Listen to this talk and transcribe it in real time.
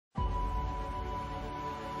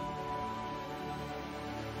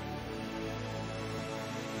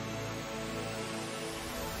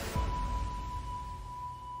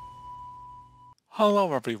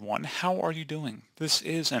Hello everyone, how are you doing? This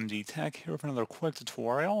is MD Tech here with another quick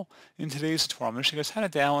tutorial. In today's tutorial, I'm going to show you guys how to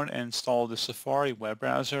download and install the Safari web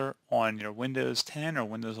browser on your Windows 10 or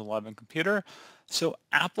Windows 11 computer. So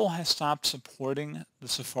Apple has stopped supporting the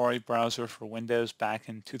Safari browser for Windows back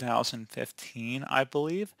in 2015, I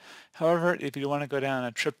believe. However, if you want to go down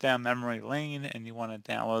a trip down memory lane and you want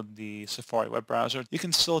to download the Safari web browser, you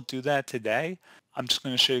can still do that today. I'm just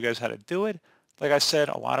going to show you guys how to do it. Like I said,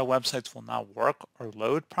 a lot of websites will not work or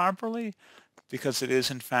load properly because it is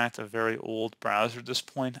in fact a very old browser at this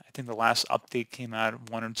point. I think the last update came out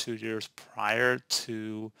 1 or 2 years prior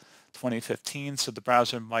to 2015, so the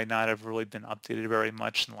browser might not have really been updated very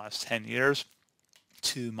much in the last 10 years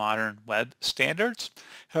to modern web standards.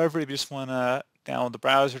 However, if you just want to download the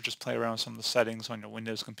browser, just play around with some of the settings on your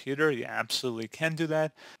Windows computer, you absolutely can do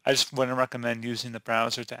that. I just wouldn't recommend using the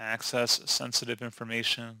browser to access sensitive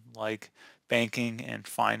information like banking and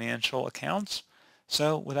financial accounts.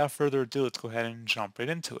 So without further ado, let's go ahead and jump right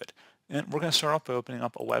into it. And we're going to start off by opening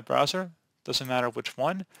up a web browser. Doesn't matter which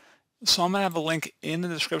one. So I'm going to have a link in the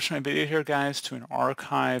description of my video here, guys, to an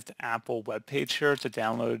archived Apple web page here to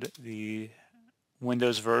download the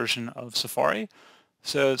Windows version of Safari.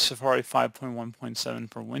 So it's Safari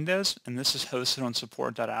 5.1.7 for Windows, and this is hosted on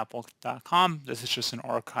support.apple.com. This is just an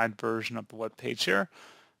archived version of the web page here.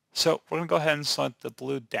 So we're going to go ahead and select the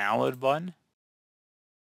blue download button.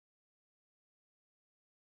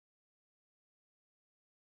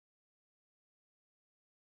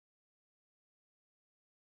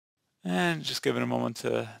 And just give it a moment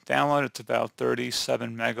to download. It's about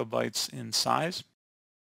 37 megabytes in size.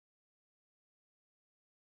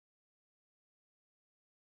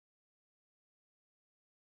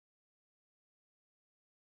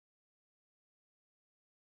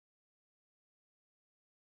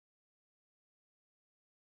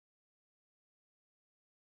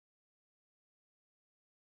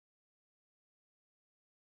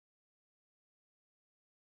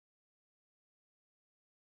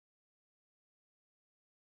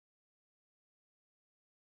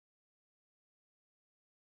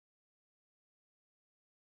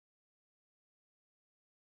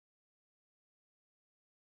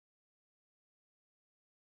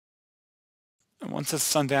 And once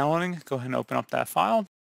it's done downloading, go ahead and open up that file.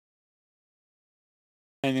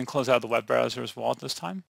 And you can close out the web browser as well at this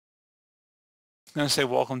time. It's going to say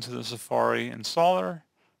welcome to the Safari installer.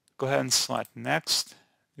 Go ahead and select next.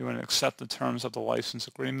 You want to accept the terms of the license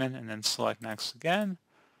agreement and then select next again.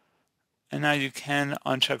 And now you can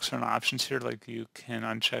uncheck certain options here, like you can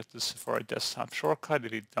uncheck the Safari desktop shortcut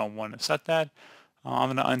if you don't want to set that.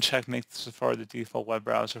 I'm going to uncheck make the Safari the default web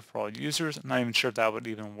browser for all users. I'm not even sure if that would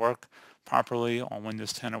even work properly on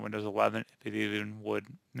Windows 10 or Windows 11, if it even would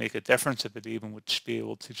make a difference, if it even would be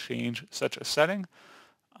able to change such a setting.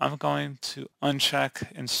 I'm going to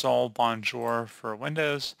uncheck install Bonjour for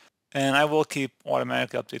Windows, and I will keep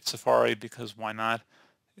automatic update Safari because why not?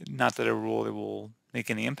 Not that it really will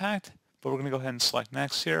make any impact, but we're going to go ahead and select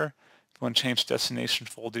next here. If you want to change destination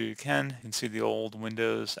folder, you can. You can see the old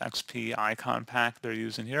Windows XP icon pack they're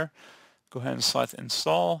using here. Go ahead and select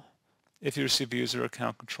install. If you receive a user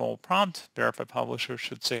account control prompt, verify publisher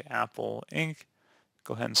should say Apple Inc.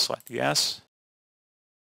 Go ahead and select yes.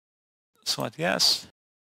 Select yes.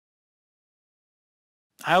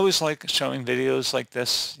 I always like showing videos like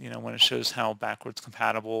this, when it shows how backwards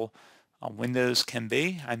compatible Windows can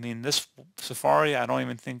be. I mean, this Safari, I don't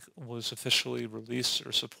even think was officially released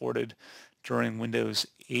or supported during Windows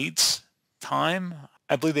 8's time.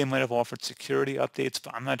 I believe they might have offered security updates,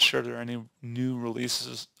 but I'm not sure if there are any new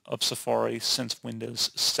releases of Safari since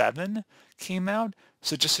Windows 7 came out.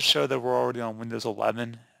 So just to show that we're already on Windows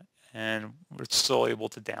 11 and we're still able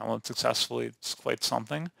to download successfully, it's quite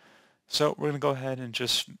something. So we're going to go ahead and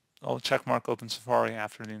just, I'll check mark open Safari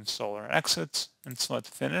after the installer exits and select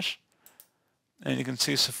finish. And you can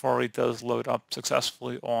see Safari does load up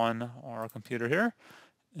successfully on our computer here.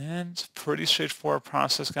 And it's a pretty straightforward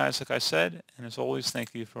process, guys, like I said. And as always,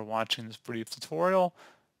 thank you for watching this brief tutorial.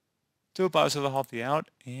 Do hope I was able to help you out,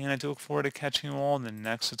 and I do look forward to catching you all in the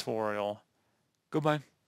next tutorial. Goodbye.